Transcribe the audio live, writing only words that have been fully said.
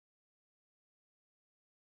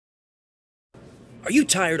Are you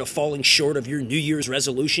tired of falling short of your New Year's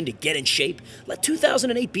resolution to get in shape? Let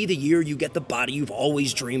 2008 be the year you get the body you've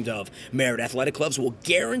always dreamed of. Merit Athletic Clubs will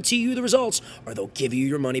guarantee you the results, or they'll give you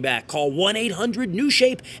your money back. Call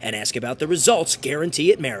 1-800-NEW-SHAPE and ask about the results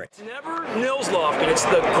guarantee at Merit. It's never Nils Lofgren, it's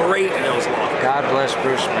the great Nils Lofgren. God bless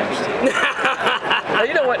Bruce Springsteen. Now,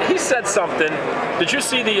 you know what? He said something. Did you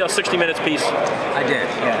see the 60 Minutes piece? I did,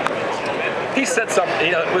 yeah. He said something.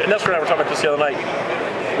 You know, Nestor and I were talking about this the other night.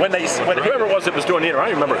 When whoever it was that was doing the interview, I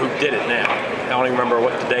don't even remember who did it now. I don't even remember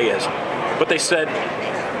what the day is. But they said,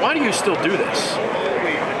 "Why do you still do this?"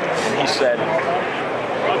 And he said,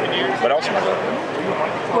 "What else am I doing?"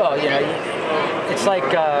 Well, you know, it's like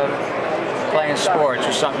playing sports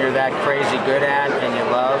or something you're that crazy good at and you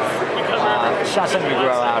love. It's not something you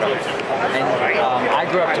grow out of. And I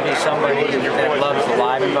grew up to be somebody that loves the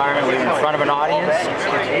live environment. When you're in front of an audience,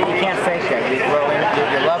 you can't fake that. You grow in,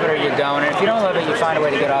 you love it or you don't. And if you don't love it, you find a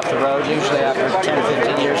way to get off the road, usually after 10 or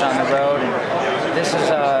 15 years on the road. And this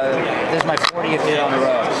is my 40th year on the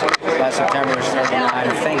road. Last September was 39.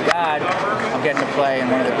 And thank God I'm getting to play in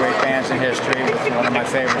one of the great bands in history with one of my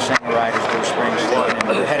favorite singer-writers, Bruce Springsteen. And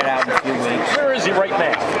we're headed out in a few weeks. Where is he right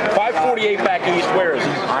now? 548 back east. Where is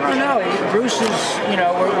he? I don't know. Bruce is, you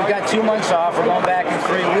know, we've got 2 months off. We're going back in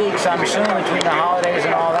 3 weeks. I'm assuming between the holidays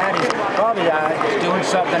and all that, he's probably doing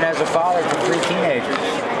something as a father for 3 teenagers.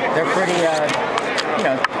 They're pretty, you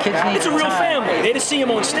know, kids need It's a real time. family. They just see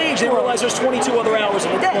him on stage. They realize there's 22 other hours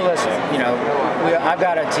in a day. Well, listen, you know, I've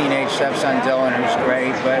got a teenage stepson, Dylan, who's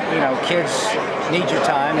great, but, you know, kids need your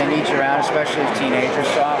time. They need you around, especially as teenagers.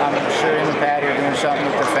 So I'm sure him and Patty are doing something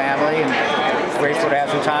with the family, and grateful to have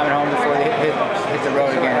some time at home before they hit the road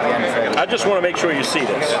again at the end of February. I just want to make sure you see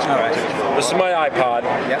this. All right. This is my iPod.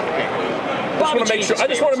 Yep. I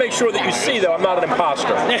just want to make sure that you see, though, I'm not an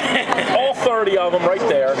imposter. All 30 of them right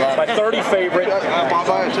there. My 30 favorite.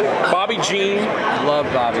 Bobby Jean. I love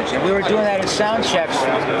Bobby Jean. We were doing that in sound checks,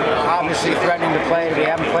 obviously threatening to play it. We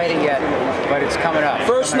haven't played it yet, but it's coming up.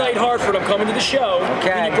 First night, Hartford, I'm coming to the show. Okay.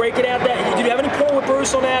 Can you break it out? Did you have any pull with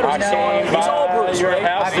Bruce on that? Or he's all Bruce, right?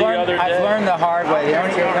 I've learned the hard way.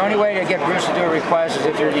 The only way to get Bruce to do a request is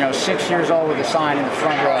if you're, you know, 6 years old with a sign in the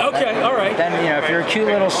front row. Okay, all right. Then, you know, if you're a cute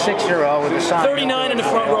little 6-year-old with a sign. 39 in the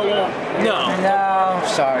front row won't. No. No,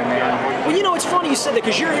 sorry, man. Well, you know, it's funny you said that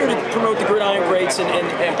because you're here to promote the gridiron greats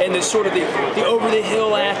and the sort of the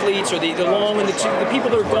over-the-hill athletes or the long and the people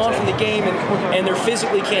that are gone from the game and they're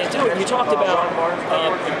physically can't do it. And you talked about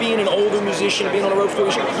being an older musician, being on the road for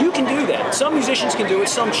years. You can do that. Some musicians can do it,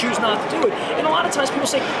 some choose not to do it. And a lot of times people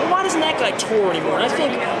say, well, why doesn't that guy tour anymore? And I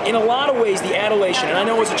think in a lot of ways the adulation, and I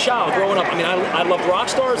know as a child growing up, I mean, I loved rock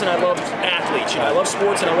stars and I loved athletes. You know, I love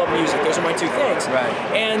sports and I love music. Those are my 2 things. Right.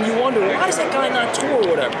 And you wonder, why does that guy not tour or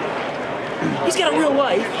whatever? He's got a real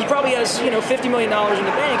life. He probably has, you know, $50 million in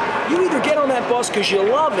the bank. You either get on that bus because you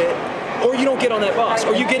love it, or you don't get on that bus,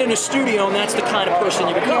 or you get in a studio and that's the kind of person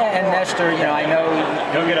you become. Yeah, and Nestor, you know, I know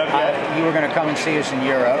you were going to come and see us in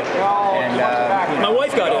Europe, and my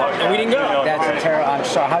wife got ill, and we didn't go. That's a terrible. I'm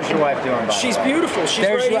sorry. How's your wife doing? She's beautiful. She's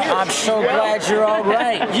right here. I'm so glad you're all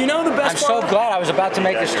right. You know the best part? I'm so glad. I was about to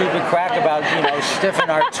make the stupid crack about, you know, stiffing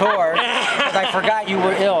our tour, because I forgot you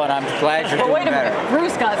were ill, and I'm glad you're doing better.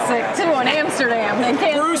 Bruce got sick too in Amsterdam. They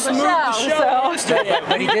canceled Bruce moved the show.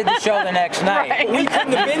 But he did the show the next night. Right. We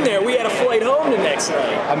couldn't have been there. We had a flight home the next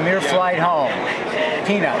night. A mere flight home.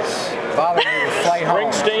 Peanuts. Bob and me were flight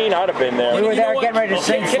home. Springsteen, I'd have been there. We were there getting ready to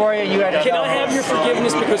sing for you. You had to Can I have your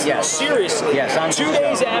forgiveness? Because seriously, 2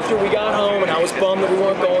 days after we got home and I was bummed that we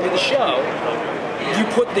weren't going to the show, you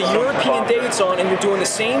put the European dates on and you're doing the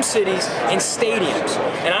same cities in stadiums.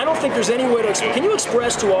 And I don't think there's any way to explain. Can you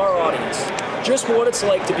express to our audience just what it's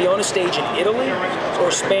like to be on a stage in Italy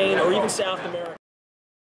or Spain or even South America?